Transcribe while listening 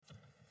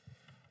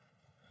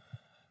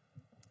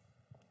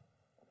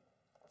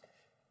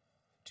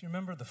Do you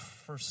remember the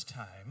first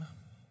time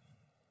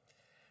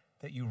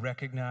that you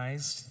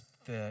recognized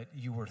that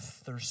you were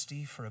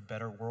thirsty for a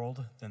better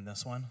world than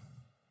this one?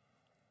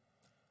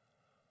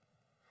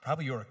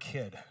 Probably you were a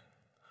kid.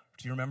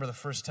 Do you remember the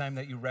first time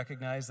that you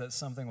recognized that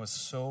something was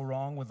so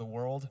wrong with the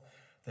world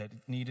that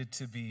it needed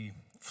to be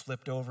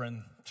flipped over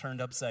and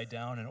turned upside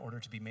down in order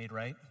to be made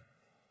right? I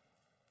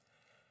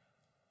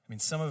mean,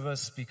 some of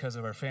us, because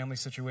of our family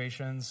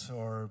situations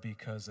or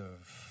because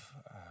of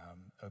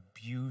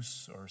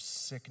abuse or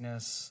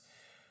sickness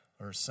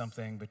or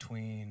something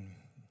between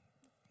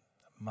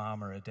a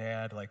mom or a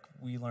dad, like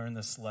we learn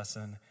this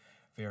lesson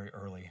very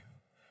early.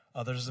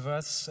 Others of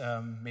us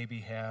maybe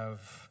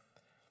have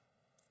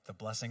the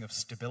blessing of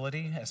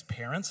stability as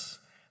parents.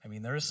 I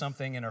mean, there is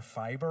something in our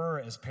fiber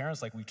as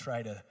parents, like we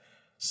try to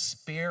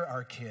spare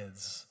our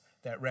kids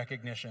that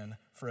recognition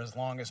for as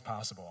long as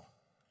possible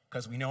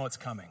because we know it's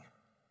coming. Do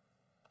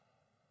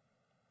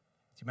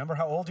you remember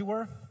how old you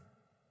were?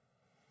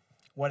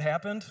 What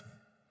happened?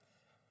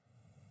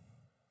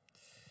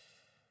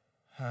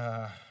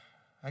 I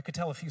could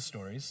tell a few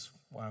stories.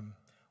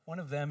 One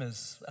of them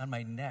is on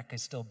my neck. I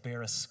still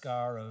bear a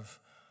scar of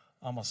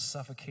almost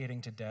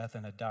suffocating to death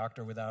and a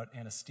doctor without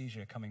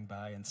anesthesia coming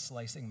by and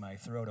slicing my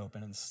throat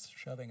open and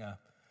shoving a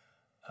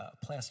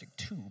plastic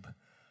tube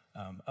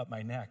up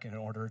my neck in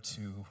order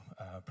to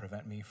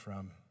prevent me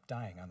from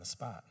dying on the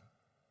spot.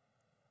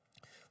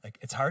 Like,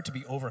 it's hard to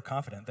be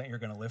overconfident that you're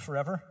going to live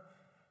forever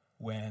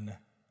when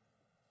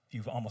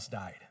you've almost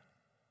died.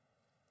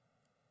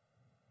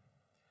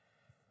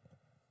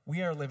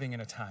 We are living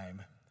in a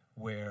time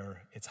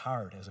where it's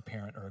hard as a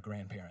parent or a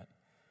grandparent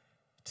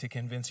to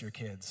convince your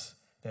kids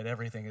that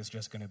everything is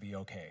just going to be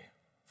okay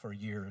for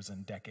years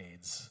and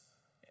decades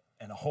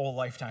and a whole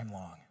lifetime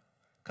long.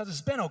 Because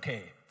it's been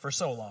okay for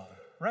so long,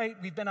 right?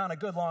 We've been on a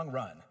good long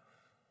run.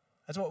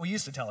 That's what we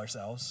used to tell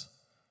ourselves.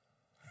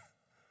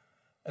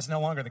 That's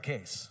no longer the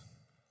case.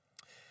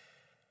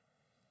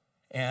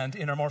 And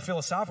in our more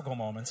philosophical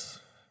moments,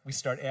 we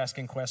start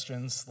asking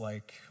questions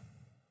like,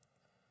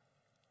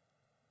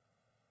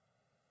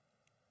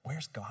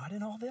 where's God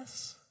in all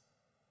this?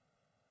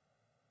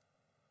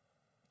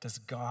 Does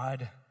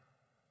God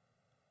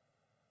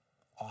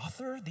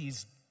author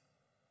these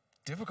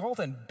difficult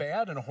and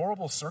bad and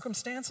horrible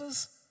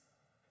circumstances?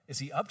 Is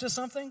he up to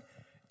something?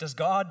 Does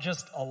God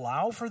just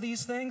allow for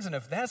these things? And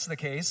if that's the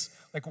case,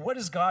 like, what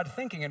is God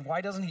thinking, and why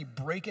doesn't he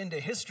break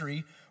into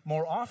history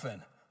more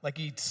often, like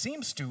he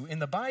seems to in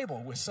the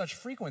Bible with such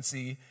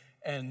frequency,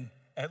 and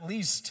at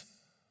least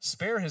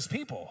spare his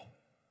people?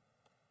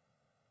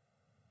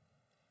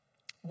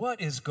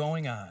 What is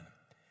going on?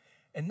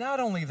 And not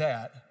only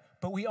that,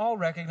 but we all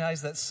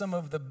recognize that some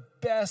of the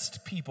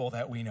best people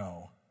that we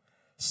know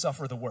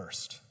suffer the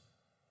worst.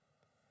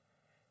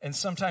 And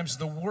sometimes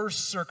the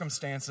worst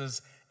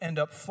circumstances end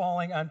up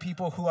falling on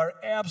people who are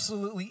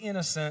absolutely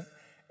innocent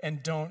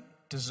and don't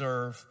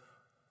deserve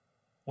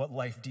what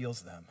life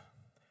deals them.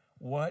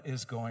 What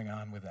is going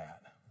on with that?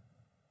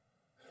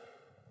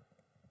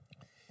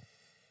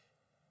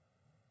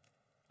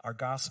 Our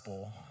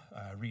gospel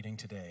reading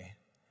today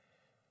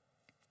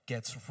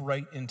gets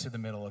right into the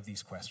middle of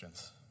these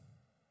questions.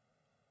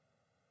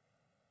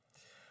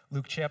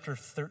 Luke chapter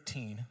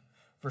 13,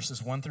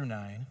 verses 1 through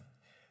 9,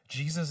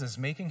 Jesus is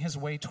making his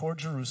way toward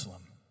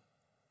Jerusalem,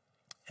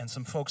 and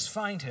some folks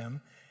find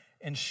him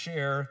and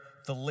share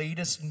the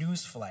latest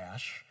news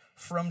flash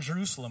from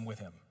Jerusalem with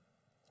him.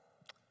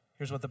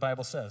 Here's what the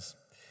Bible says.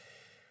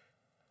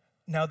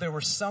 Now there were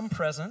some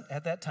present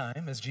at that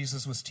time, as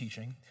Jesus was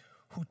teaching,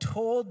 who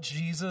told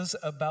Jesus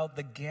about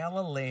the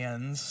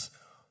Galileans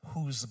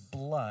whose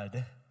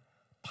blood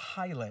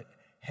Pilate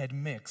had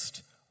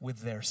mixed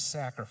with their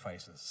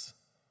sacrifices.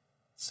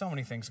 So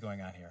many things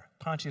going on here.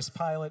 Pontius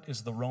Pilate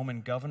is the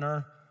Roman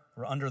governor.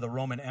 We're under the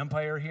Roman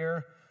Empire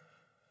here.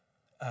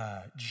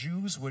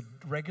 Jews would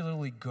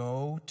regularly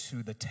go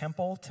to the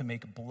temple to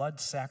make blood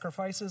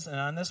sacrifices, and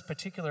on this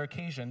particular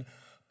occasion,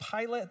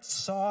 Pilate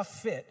saw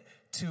fit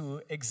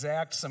to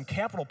exact some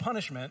capital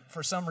punishment.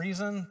 For some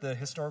reason, the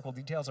historical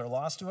details are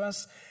lost to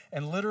us.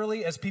 And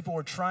literally, as people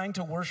were trying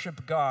to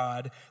worship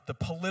God, the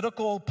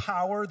political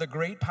power, the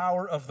great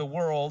power of the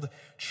world,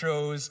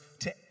 chose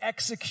to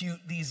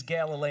execute these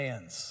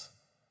Galileans.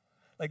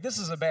 Like, this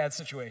is a bad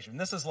situation.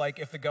 This is like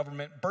if the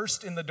government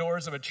burst in the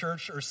doors of a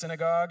church or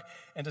synagogue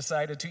and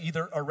decided to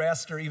either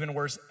arrest or, even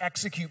worse,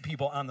 execute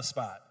people on the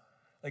spot.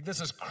 Like, this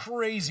is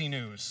crazy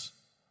news.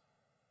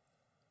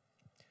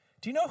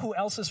 Do you know who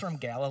else is from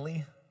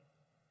Galilee?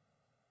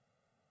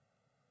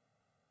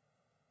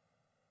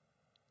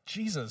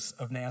 Jesus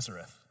of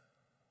Nazareth.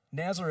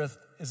 Nazareth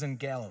is in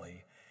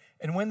Galilee.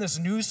 And when this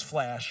news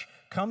flash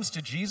comes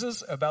to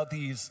Jesus about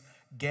these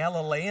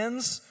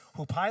Galileans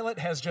who Pilate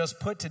has just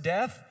put to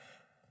death,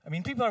 I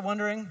mean, people are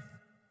wondering,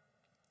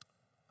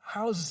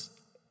 how's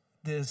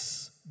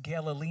this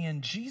Galilean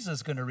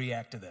Jesus going to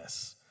react to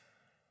this?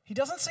 He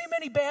doesn't say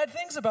many bad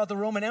things about the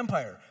Roman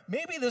Empire.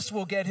 Maybe this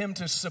will get him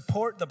to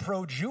support the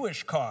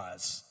pro-Jewish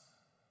cause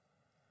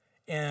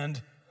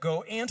and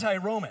go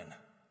anti-Roman,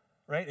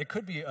 right? It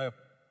could be a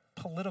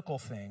political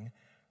thing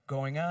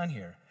going on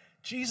here?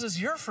 Jesus,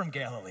 you're from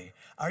Galilee.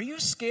 Are you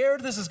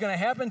scared this is going to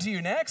happen to you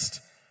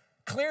next?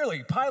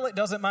 Clearly, Pilate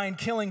doesn't mind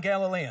killing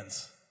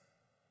Galileans.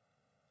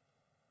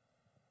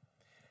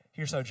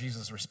 Here's how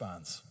Jesus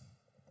responds.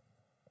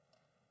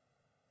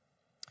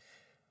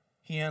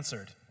 He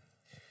answered,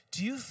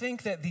 "Do you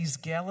think that these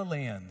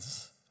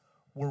Galileans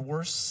were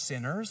worse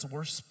sinners,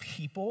 worse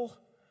people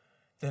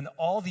than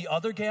all the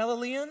other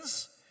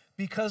Galileans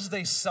because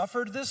they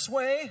suffered this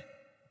way?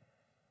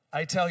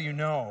 I tell you,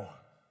 no."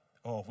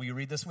 Oh, will you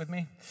read this with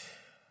me?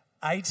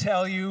 "I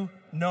tell you,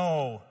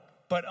 no,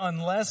 but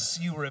unless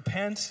you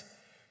repent,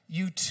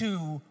 you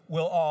too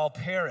will all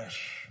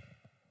perish."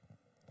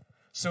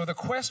 So the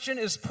question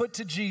is put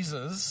to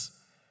Jesus,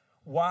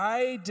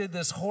 why did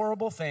this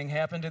horrible thing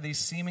happen to these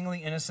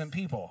seemingly innocent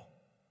people?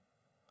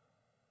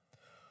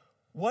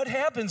 What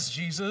happens,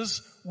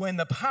 Jesus, when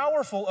the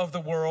powerful of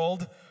the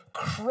world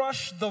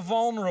crush the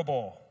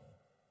vulnerable?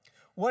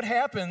 What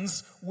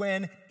happens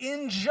when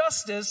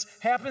injustice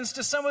happens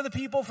to some of the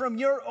people from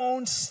your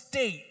own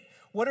state?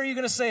 What are you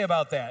going to say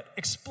about that?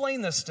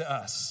 Explain this to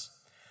us.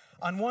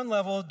 On one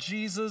level,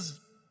 Jesus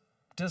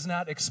does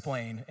not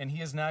explain, and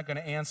he is not going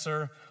to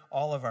answer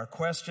all of our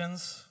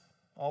questions,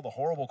 all the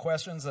horrible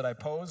questions that I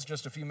posed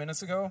just a few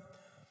minutes ago.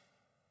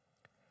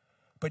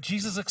 But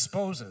Jesus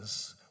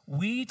exposes.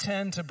 We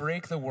tend to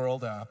break the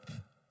world up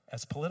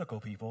as political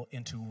people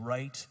into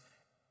right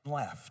and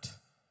left.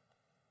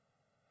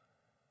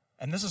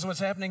 And this is what's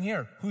happening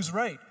here. Who's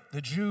right?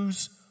 The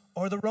Jews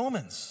or the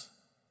Romans?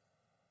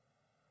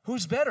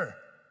 Who's better?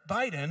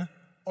 Biden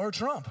or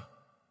Trump?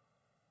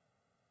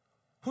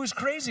 Who's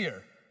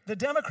crazier? The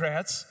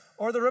Democrats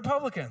or the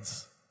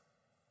Republicans?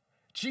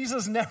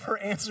 Jesus never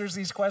answers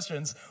these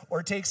questions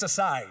or takes a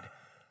side,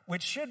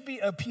 which should be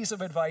a piece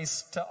of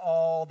advice to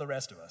all the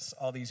rest of us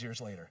all these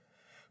years later.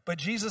 But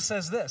Jesus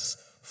says this,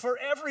 for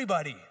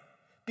everybody,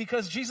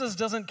 because Jesus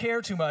doesn't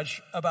care too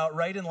much about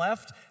right and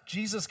left.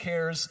 Jesus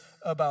cares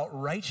about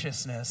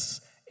righteousness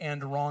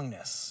and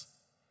wrongness.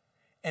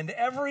 And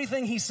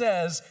everything he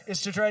says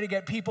is to try to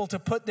get people to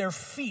put their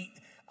feet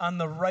on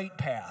the right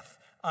path,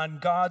 on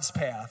God's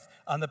path,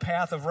 on the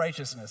path of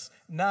righteousness,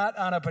 not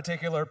on a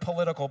particular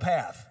political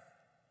path.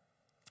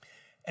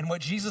 And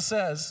what Jesus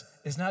says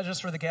is not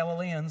just for the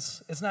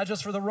Galileans, it's not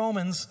just for the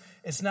Romans,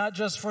 it's not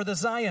just for the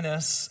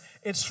Zionists,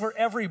 it's for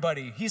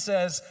everybody. He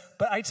says,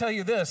 but I tell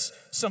you this,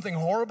 something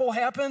horrible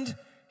happened,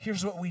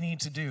 here's what we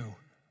need to do.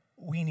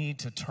 We need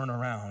to turn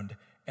around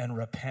and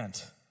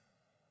repent.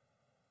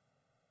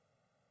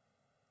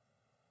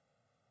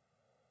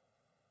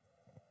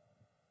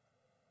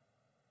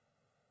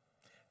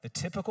 The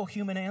typical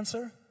human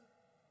answer,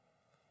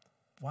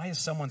 why is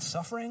someone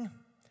suffering?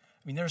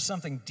 I mean, there's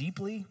something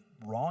deeply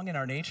wrong in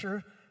our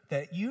nature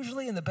that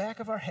usually in the back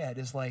of our head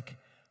is like,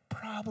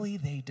 probably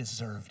they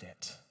deserved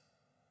it.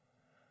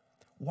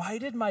 Why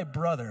did my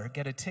brother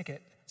get a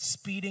ticket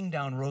speeding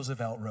down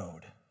Roosevelt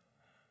Road?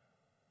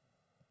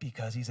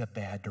 Because he's a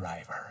bad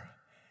driver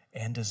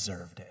and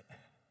deserved it.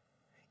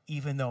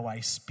 Even though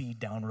I speed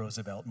down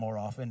Roosevelt more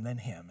often than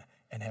him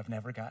and have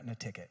never gotten a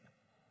ticket.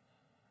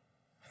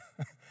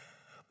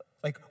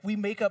 Like, we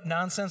make up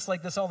nonsense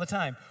like this all the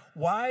time.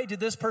 Why did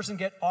this person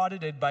get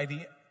audited by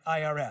the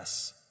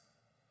IRS?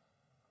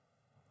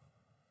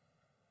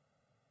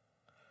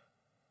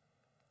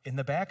 In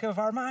the back of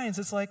our minds,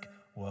 it's like,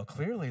 well,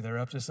 clearly they're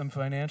up to some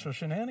financial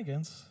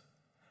shenanigans.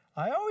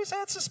 I always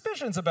had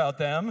suspicions about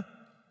them.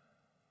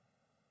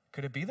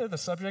 Could it be they're the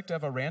subject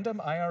of a random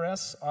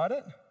IRS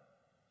audit?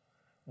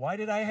 Why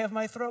did I have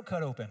my throat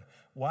cut open?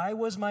 Why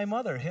was my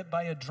mother hit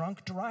by a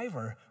drunk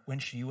driver when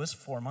she was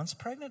 4 months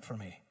pregnant for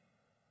me?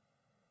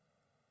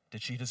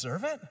 Did she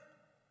deserve it?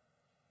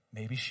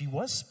 Maybe she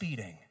was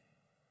speeding.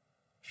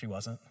 She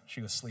wasn't.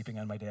 She was sleeping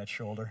on my dad's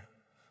shoulder.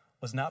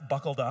 Was not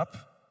buckled up,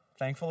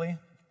 thankfully.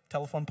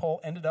 Telephone pole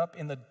ended up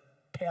in the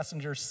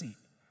passenger seat.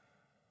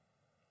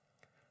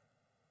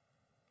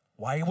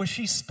 Why was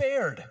she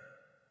spared?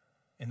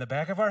 In the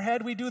back of our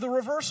head, we do the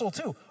reversal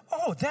too.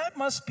 Oh, that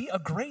must be a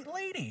great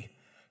lady.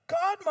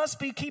 God must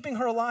be keeping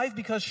her alive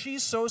because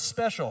she's so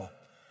special.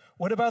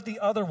 What about the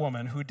other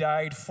woman who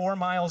died 4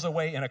 miles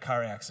away in a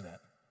car accident?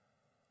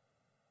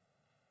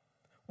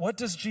 What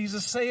does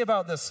Jesus say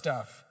about this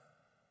stuff?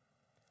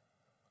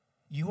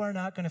 You are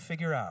not going to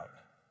figure out.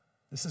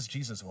 This is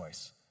Jesus'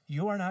 voice.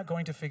 You are not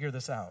going to figure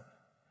this out.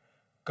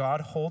 God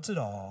holds it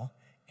all,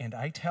 and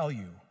I tell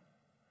you,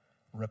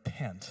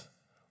 repent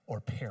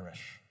or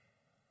perish.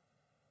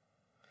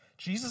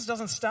 Jesus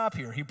doesn't stop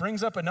here. He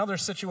brings up another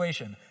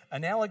situation,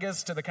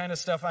 analogous to the kind of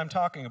stuff I'm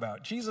talking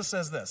about. Jesus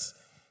says this,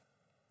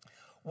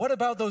 what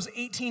about those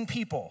 18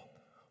 people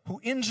who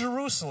in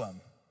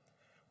Jerusalem,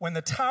 when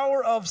the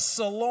Tower of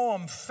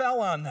Siloam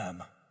fell on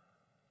them,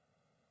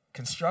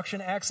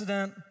 construction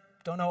accident,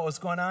 don't know what was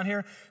going on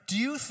here. Do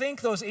you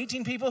think those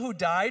 18 people who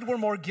died were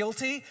more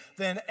guilty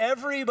than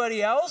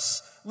everybody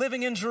else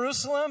living in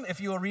Jerusalem?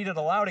 If you will read it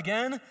aloud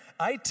again,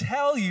 I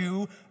tell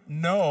you,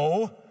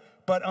 no,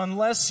 but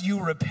unless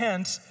you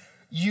repent,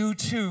 you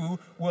too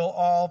will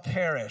all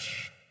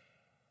perish.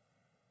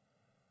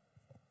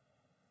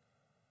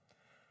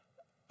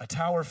 A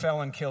tower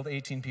fell and killed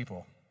 18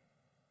 people.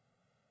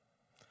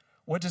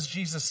 What does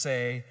Jesus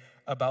say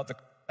about the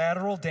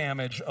collateral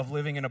damage of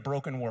living in a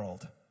broken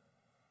world?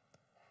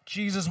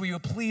 Jesus, will you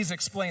please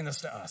explain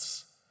this to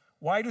us?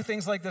 Why do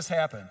things like this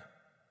happen?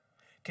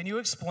 Can you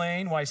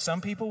explain why some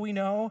people we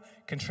know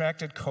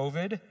contracted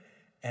COVID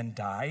and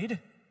died,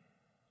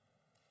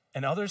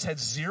 and others had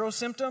zero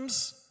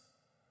symptoms?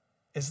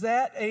 Is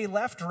that a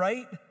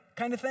left-right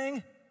kind of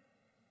thing?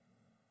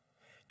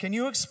 Can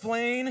you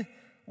explain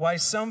why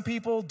some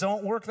people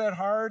don't work that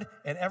hard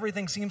and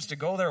everything seems to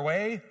go their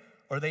way,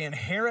 or they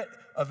inherit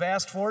a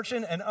vast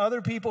fortune, and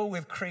other people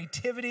with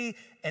creativity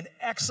and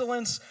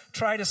excellence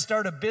try to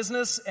start a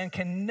business and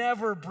can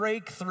never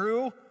break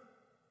through?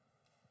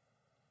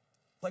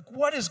 Like,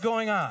 what is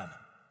going on?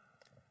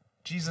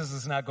 Jesus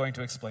is not going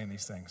to explain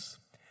these things.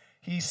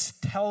 He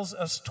tells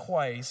us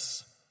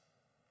twice,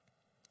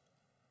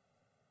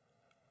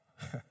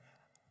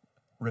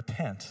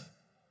 repent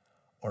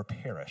or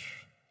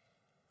perish.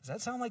 Does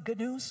that sound like good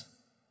news?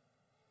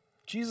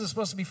 Jesus is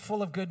supposed to be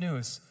full of good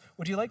news.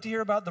 Would you like to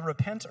hear about the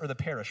repent or the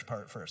perish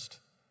part first?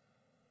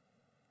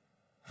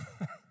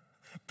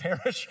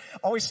 Perish?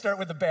 Always start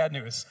with the bad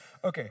news.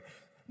 Okay.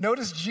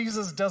 Notice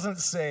Jesus doesn't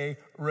say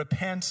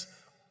repent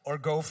or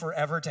go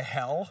forever to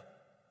hell.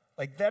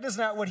 Like, that is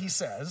not what he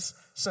says.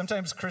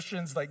 Sometimes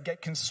Christians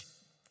get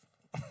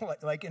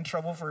in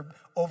trouble for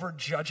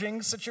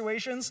over-judging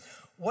situations.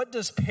 What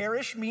does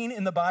perish mean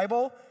in the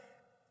Bible?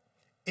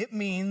 It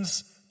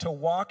means to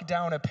walk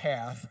down a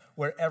path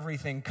where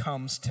everything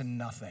comes to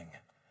nothing.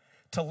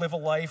 To live a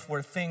life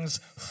where things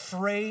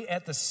fray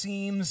at the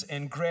seams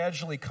and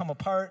gradually come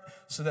apart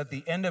so that at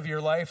the end of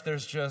your life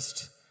there's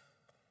just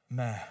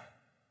meh.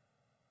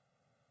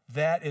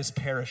 That is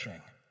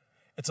perishing.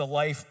 It's a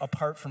life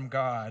apart from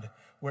God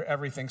where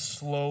everything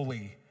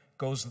slowly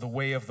goes the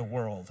way of the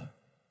world.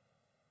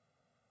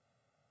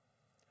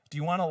 Do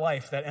you want a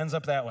life that ends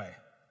up that way?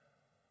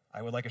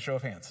 I would like a show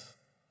of hands.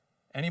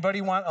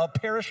 Anybody want a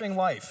perishing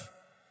life?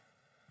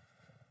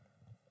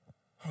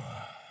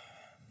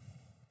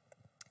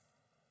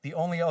 The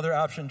only other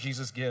option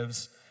Jesus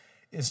gives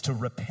is to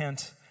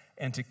repent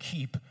and to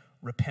keep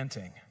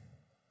repenting.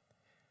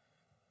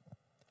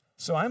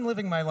 So I'm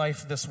living my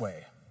life this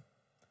way.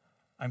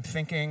 I'm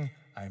thinking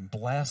I'm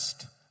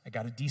blessed. I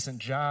got a decent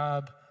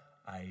job.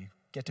 I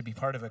get to be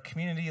part of a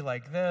community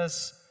like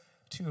this.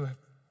 2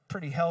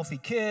 pretty healthy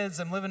kids.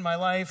 I'm living my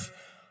life.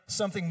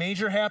 Something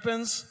major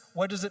happens.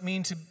 What does it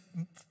mean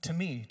to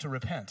me to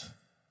repent?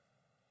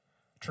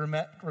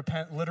 To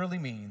repent literally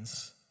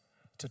means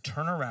to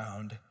turn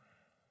around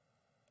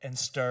and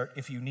start,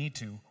 if you need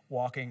to,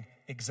 walking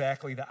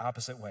exactly the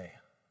opposite way.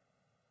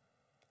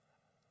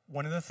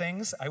 One of the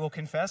things I will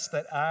confess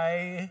that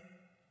I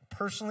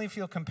personally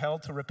feel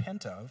compelled to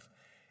repent of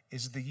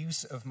is the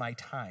use of my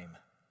time.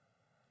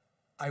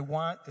 I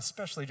want,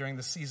 especially during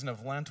the season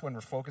of Lent when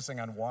we're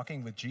focusing on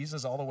walking with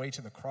Jesus all the way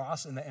to the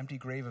cross and the empty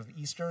grave of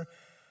Easter,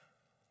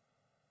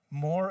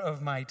 more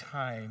of my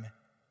time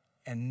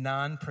and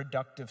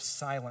non-productive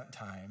silent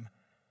time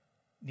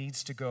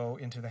needs to go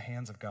into the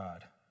hands of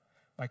God.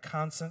 My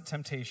constant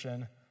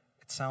temptation,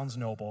 it sounds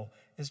noble,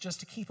 is just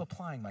to keep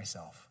applying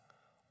myself,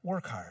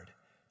 work hard,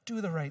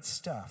 do the right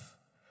stuff.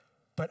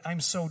 But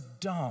I'm so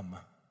dumb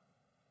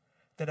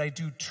that I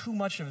do too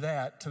much of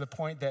that to the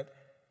point that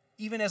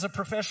even as a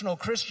professional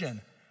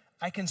Christian,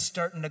 I can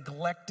start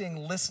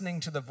neglecting listening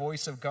to the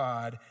voice of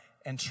God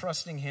and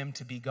trusting him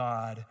to be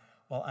God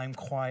while I'm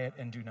quiet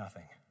and do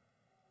nothing.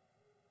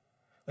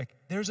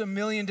 There's a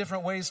million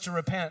different ways to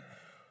repent.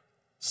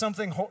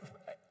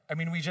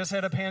 We just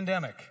had a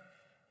pandemic.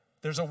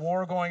 There's a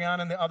war going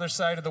on the other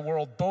side of the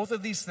world. Both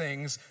of these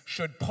things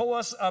should pull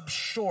us up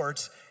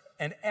short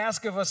and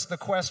ask of us the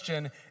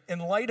question, in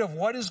light of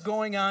what is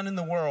going on in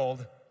the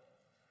world,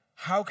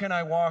 how can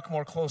I walk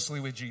more closely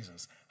with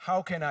Jesus?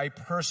 How can I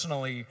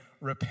personally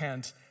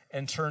repent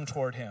and turn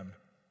toward him?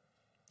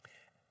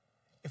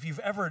 If you've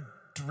ever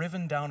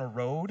driven down a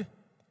road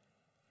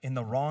in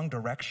the wrong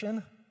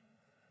direction,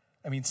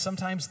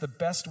 sometimes the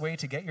best way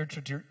to get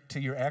to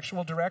your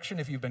actual direction,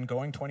 if you've been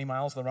going 20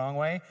 miles the wrong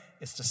way,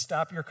 is to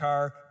stop your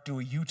car, do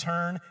a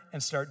U-turn,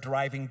 and start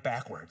driving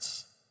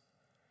backwards.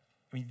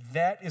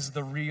 That is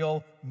the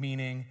real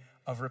meaning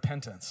of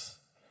repentance.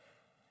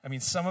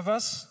 Some of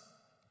us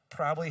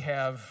probably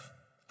have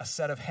a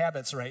set of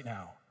habits right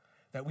now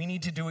that we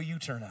need to do a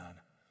U-turn on.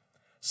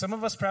 Some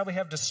of us probably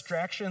have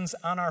distractions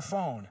on our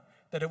phone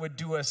that it would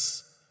do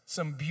us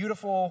some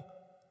beautiful,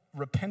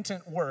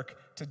 repentant work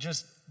to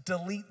just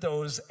delete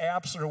those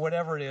apps or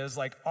whatever it is,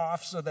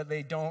 off so that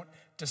they don't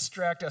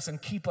distract us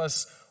and keep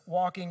us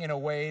walking in a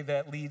way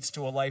that leads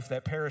to a life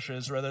that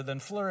perishes rather than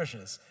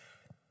flourishes.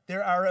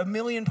 There are a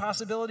million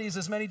possibilities,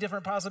 as many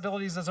different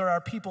possibilities as there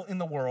are people in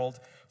the world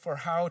for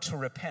how to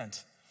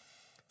repent.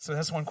 So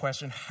that's one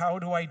question. How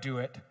do I do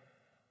it?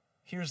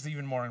 Here's the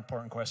even more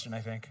important question,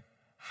 I think.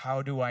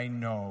 How do I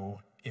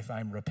know if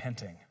I'm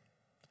repenting?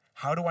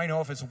 How do I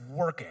know if it's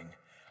working?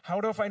 How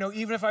do I know,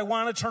 even if I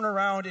want to turn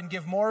around and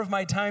give more of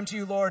my time to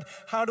you, Lord,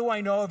 how do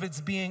I know if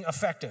it's being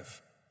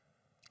effective?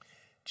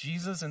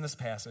 Jesus, in this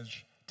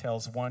passage,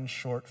 tells one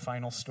short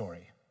final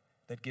story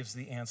that gives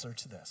the answer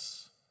to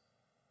this.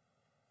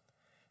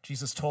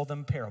 Jesus told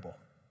them a parable.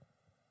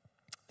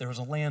 There was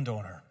a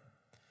landowner,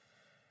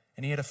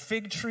 and he had a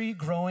fig tree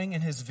growing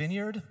in his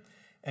vineyard,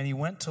 and he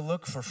went to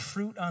look for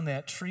fruit on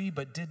that tree,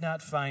 but did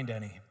not find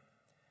any.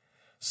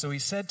 So he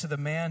said to the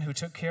man who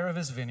took care of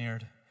his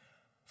vineyard,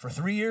 "For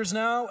 3 years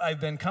now, I've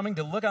been coming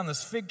to look on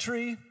this fig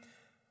tree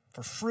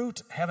for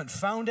fruit, haven't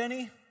found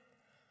any,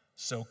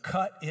 so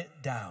cut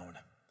it down.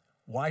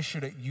 Why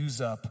should it use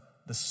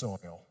up the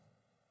soil?"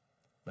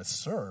 "But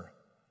sir,"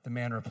 the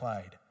man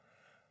replied,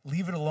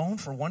 "leave it alone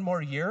for 1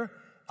 more year.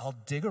 I'll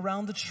dig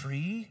around the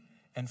tree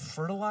and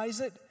fertilize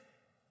it.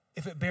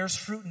 If it bears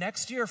fruit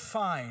next year,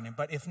 fine,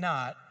 but if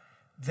not,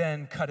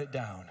 then cut it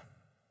down."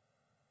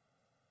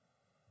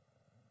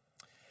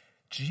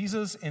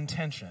 Jesus'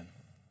 intention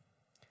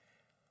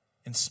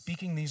in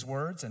speaking these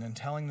words and in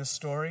telling this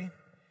story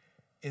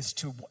is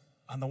to,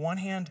 on the one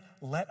hand,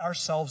 let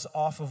ourselves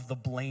off of the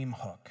blame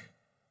hook.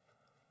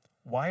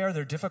 Why are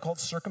there difficult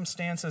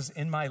circumstances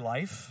in my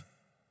life?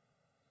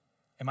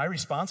 Am I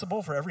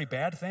responsible for every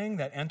bad thing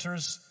that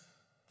enters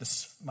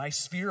my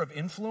sphere of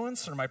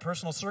influence or my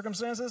personal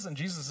circumstances? And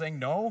Jesus is saying,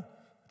 no,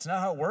 it's not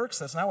how it works.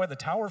 That's not why the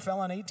tower fell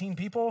on 18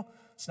 people.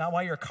 It's not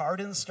why your car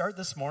didn't start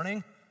this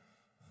morning.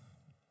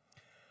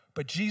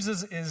 But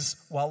Jesus is,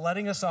 while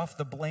letting us off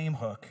the blame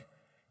hook,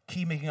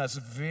 keeping us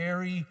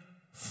very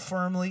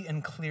firmly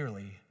and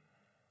clearly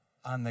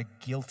on the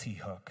guilty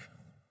hook.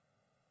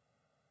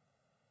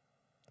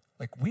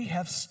 Like, we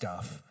have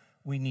stuff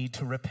we need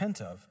to repent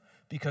of,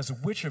 because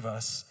which of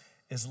us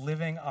is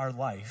living our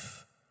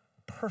life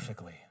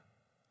perfectly?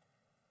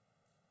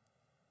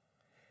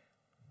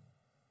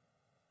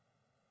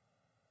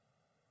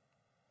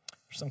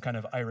 There's some kind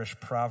of Irish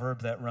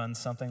proverb that runs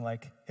something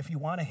like, if you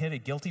want to hit a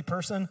guilty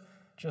person,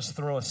 just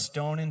throw a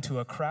stone into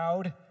a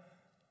crowd.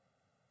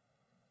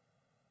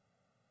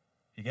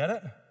 You get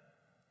it?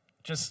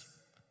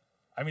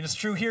 It's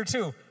true here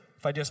too.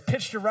 If I just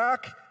pitched a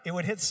rock, it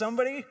would hit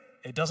somebody.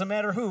 It doesn't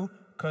matter who,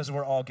 because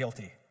we're all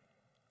guilty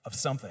of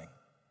something.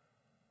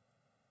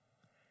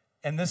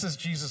 And this is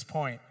Jesus'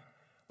 point.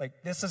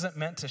 Like, this isn't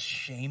meant to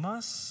shame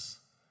us.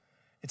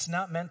 It's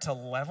not meant to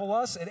level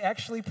us. It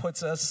actually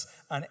puts us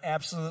on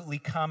absolutely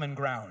common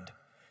ground.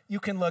 You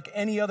can look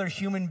any other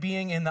human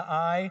being in the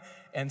eye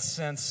and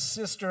sense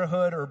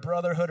sisterhood or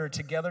brotherhood or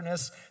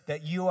togetherness,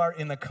 that you are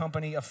in the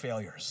company of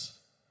failures.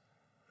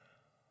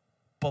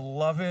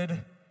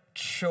 Beloved,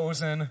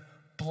 chosen,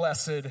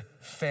 blessed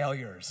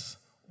failures.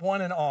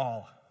 One and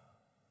all.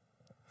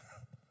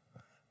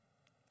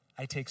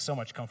 I take so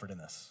much comfort in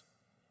this.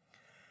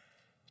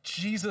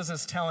 Jesus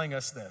is telling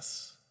us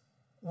this.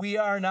 We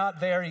are not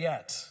there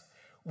yet.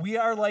 We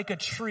are like a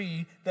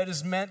tree that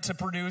is meant to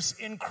produce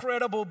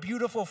incredible,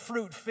 beautiful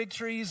fruit. Fig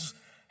trees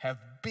have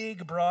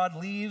big, broad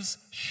leaves,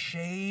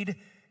 shade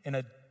in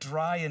a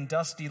dry and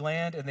dusty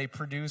land, and they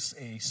produce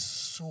a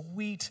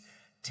sweet,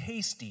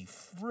 tasty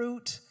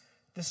fruit.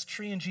 This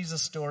tree in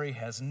Jesus' story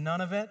has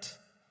none of it.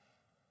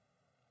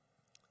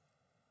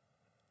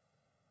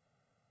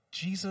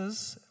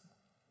 Jesus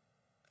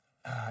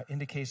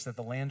indicates that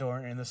the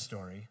landowner in the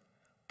story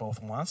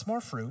both wants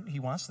more fruit, he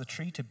wants the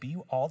tree to be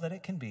all that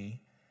it can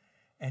be,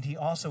 and he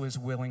also is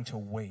willing to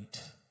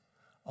wait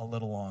a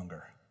little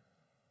longer.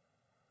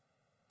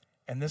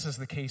 And this is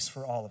the case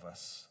for all of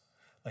us.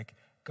 Like,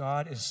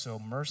 God is so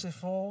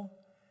merciful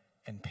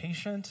and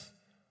patient,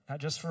 not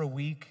just for a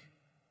week,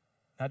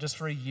 not just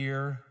for a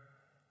year,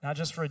 not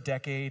just for a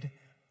decade.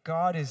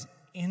 God is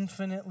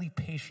infinitely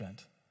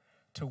patient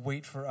to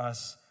wait for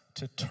us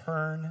to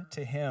turn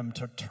to him,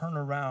 to turn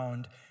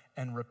around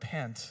and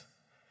repent,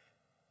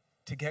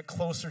 to get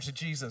closer to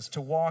Jesus, to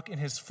walk in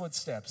his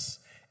footsteps.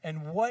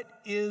 And what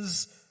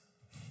is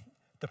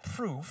the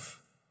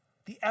proof,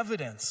 the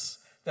evidence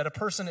that a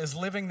person is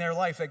living their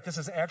life like this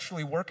is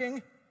actually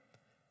working?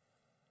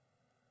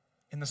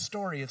 In the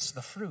story, it's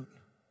the fruit.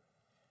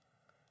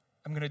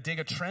 I'm going to dig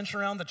a trench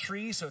around the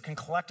tree so it can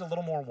collect a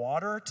little more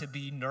water to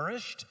be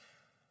nourished.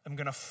 I'm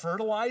going to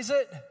fertilize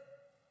it. You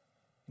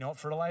know what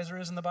fertilizer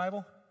is in the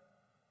Bible?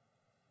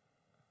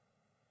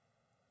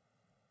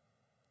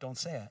 Don't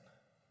say it.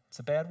 It's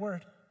a bad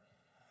word.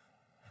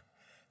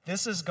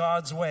 This is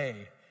God's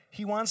way.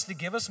 He wants to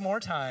give us more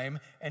time,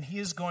 and he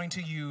is going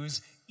to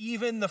use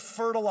even the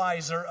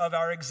fertilizer of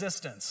our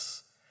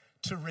existence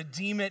to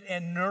redeem it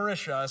and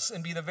nourish us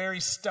and be the very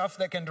stuff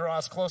that can draw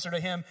us closer to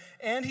him.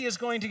 And he is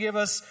going to give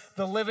us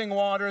the living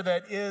water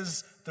that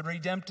is the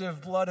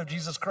redemptive blood of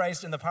Jesus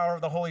Christ and the power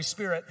of the Holy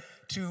Spirit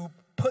to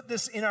put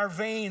this in our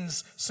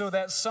veins so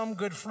that some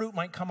good fruit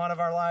might come out of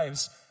our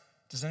lives.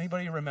 Does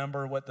anybody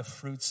remember what the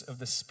fruits of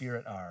the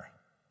Spirit are?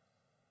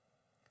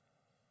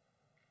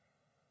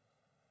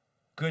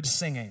 Good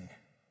singing.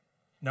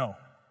 No.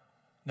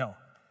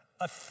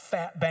 A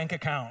fat bank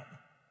account.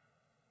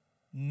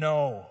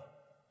 No.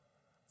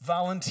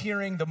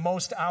 Volunteering the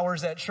most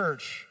hours at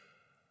church.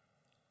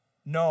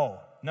 No.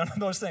 None of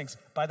those things.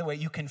 By the way,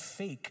 you can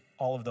fake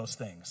all of those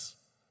things,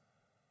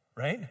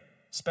 right?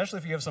 Especially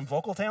if you have some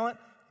vocal talent.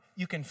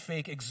 You can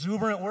fake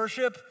exuberant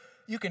worship.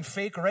 You can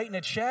fake writing a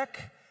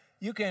check.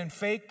 You can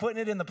fake putting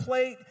it in the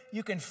plate.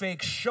 You can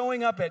fake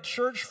showing up at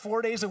church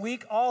 4 days a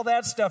week. All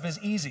that stuff is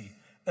easy.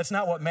 That's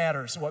not what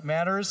matters. What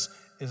matters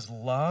is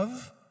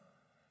love,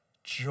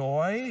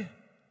 joy,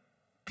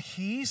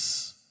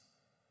 peace,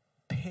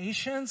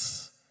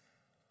 patience,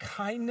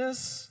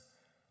 kindness,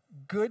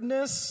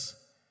 goodness,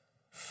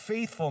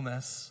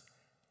 faithfulness,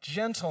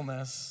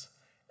 gentleness,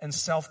 and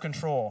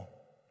self-control.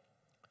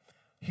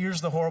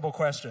 Here's the horrible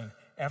question.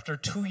 After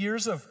 2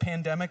 years of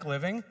pandemic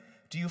living,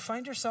 do you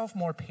find yourself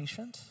more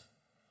patient,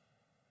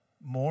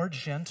 more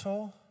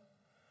gentle,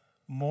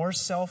 more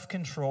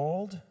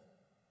self-controlled?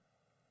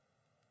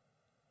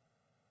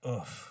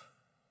 Oof,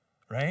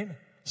 right?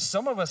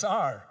 Some of us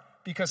are,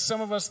 because some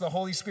of us, the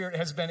Holy Spirit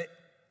has been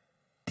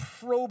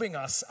probing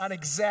us on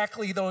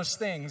exactly those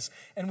things.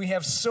 And we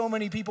have so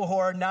many people who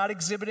are not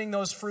exhibiting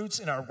those fruits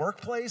in our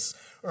workplace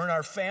or in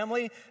our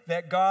family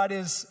that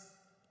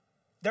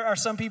there are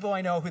some people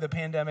I know who the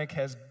pandemic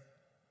has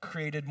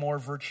created more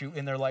virtue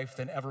in their life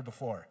than ever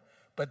before.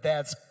 But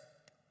that's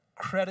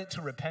credit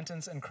to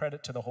repentance and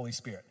credit to the Holy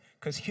Spirit.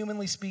 Because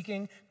humanly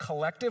speaking,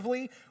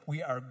 collectively,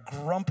 we are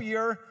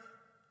grumpier,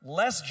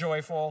 less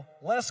joyful,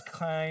 less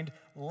kind,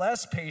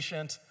 less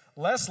patient,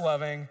 less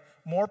loving,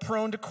 more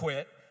prone to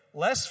quit,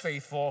 less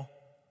faithful.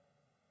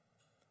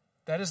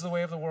 That is the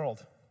way of the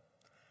world.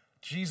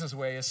 Jesus'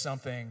 way is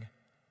something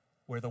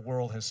where the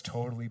world has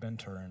totally been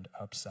turned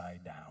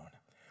upside down,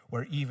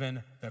 where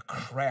even the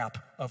crap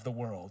of the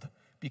world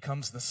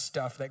becomes the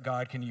stuff that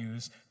God can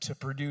use to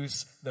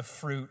produce the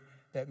fruit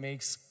that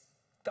makes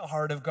the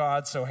heart of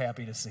God so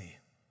happy to see.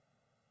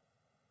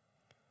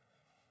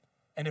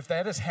 And if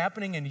that is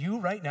happening in you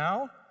right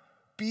now,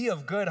 be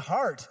of good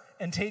heart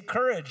and take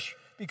courage,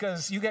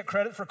 because you get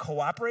credit for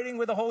cooperating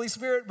with the Holy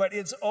Spirit, but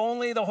it's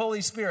only the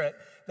Holy Spirit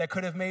that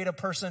could have made a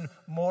person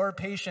more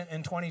patient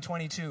in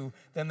 2022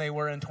 than they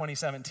were in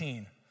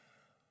 2017.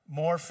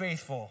 More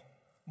faithful,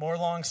 more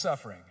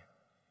long-suffering,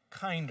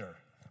 kinder,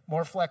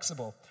 more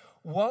flexible.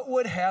 What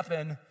would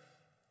happen,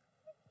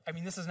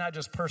 this is not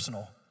just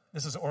personal,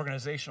 this is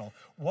organizational.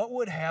 What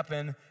would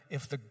happen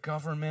if the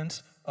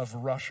government of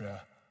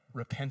Russia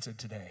repented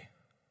today?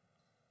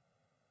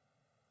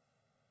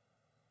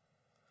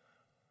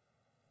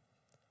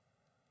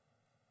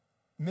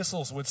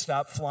 Missiles would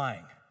stop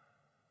flying.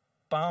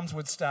 Bombs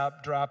would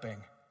stop dropping.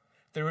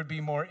 There would be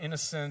more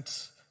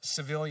innocent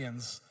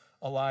civilians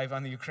alive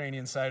on the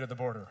Ukrainian side of the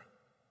border.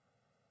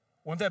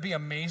 Wouldn't that be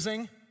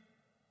amazing?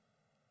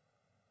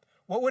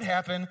 What would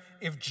happen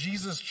if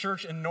Jesus'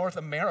 church in North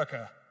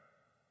America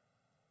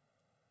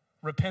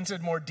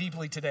repented more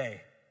deeply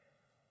today?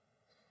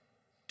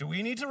 Do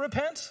we need to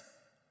repent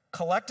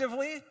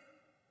collectively?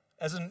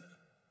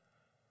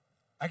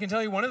 I can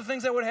tell you one of the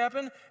things that would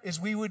happen is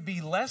we would be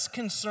less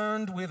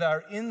concerned with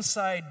our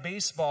inside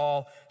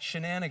baseball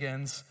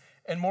shenanigans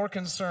and more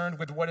concerned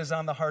with what is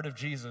on the heart of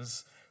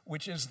Jesus,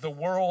 which is the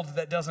world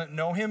that doesn't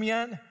know him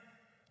yet,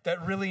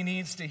 that really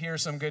needs to hear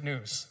some good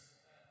news.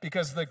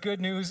 Because the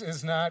good news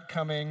is not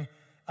coming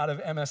out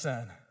of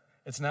MSN.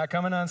 It's not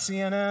coming on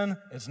CNN.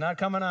 It's not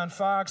coming on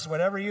Fox.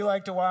 Whatever you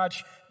like to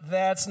watch,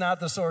 that's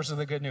not the source of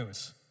the good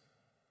news.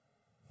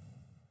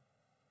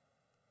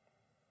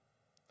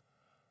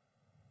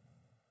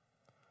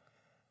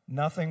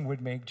 Nothing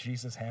would make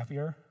Jesus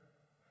happier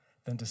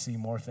than to see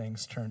more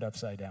things turned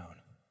upside down.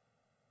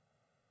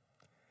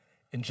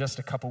 In just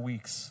a couple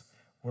weeks,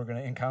 we're going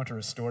to encounter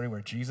a story where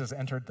Jesus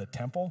entered the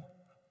temple,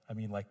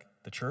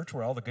 the church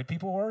where all the good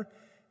people were,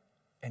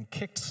 and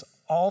kicked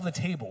all the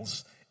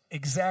tables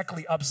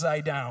exactly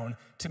upside down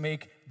to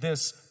make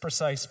this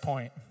precise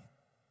point.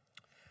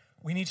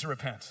 We need to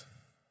repent.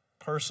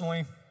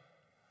 Personally,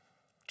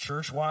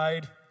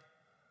 church-wide,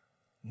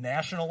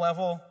 national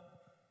level,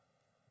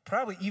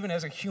 probably even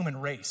as a human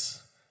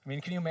race.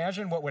 Can you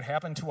imagine what would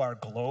happen to our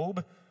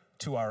globe,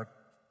 to our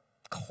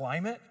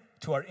climate,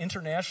 to our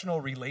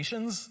international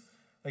relations?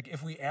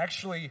 If we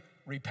actually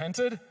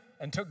repented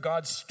and took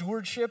God's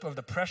stewardship of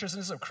the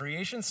preciousness of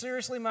creation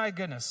seriously, my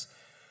goodness.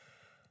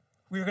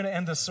 We're going to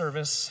end this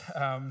service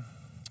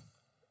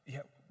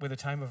with a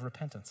time of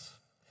repentance.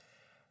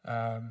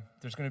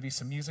 There's going to be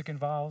some music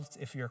involved.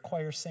 If you're a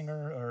choir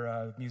singer or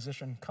a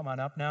musician, come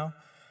on up now.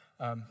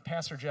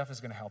 Pastor Jeff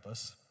is going to help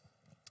us.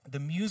 The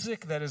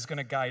music that is going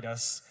to guide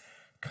us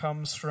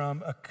comes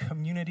from a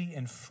community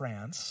in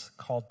France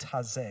called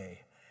Taizé.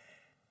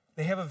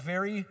 They have a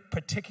very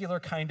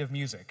particular kind of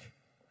music.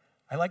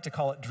 I like to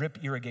call it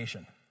drip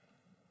irrigation.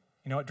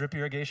 You know what drip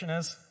irrigation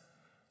is?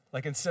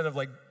 Instead of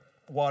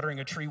watering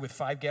a tree with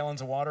 5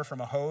 gallons of water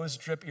from a hose,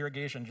 drip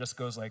irrigation just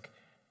goes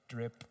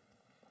drip,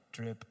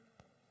 drip,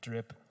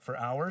 drip for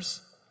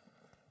hours.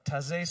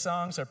 Taizé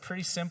songs are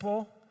pretty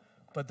simple,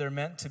 but they're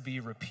meant to be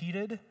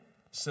repeated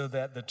so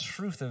that the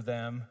truth of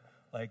them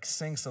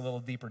sinks a little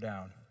deeper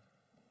down.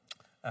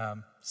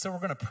 So we're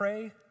going to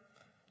pray.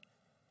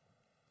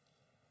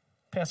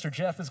 Pastor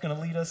Jeff is going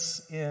to lead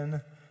us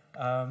in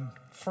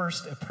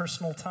first a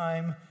personal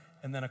time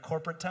and then a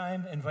corporate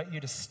time. I invite you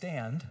to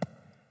stand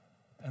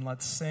and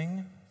let's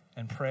sing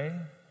and pray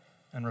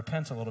and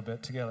repent a little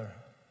bit together.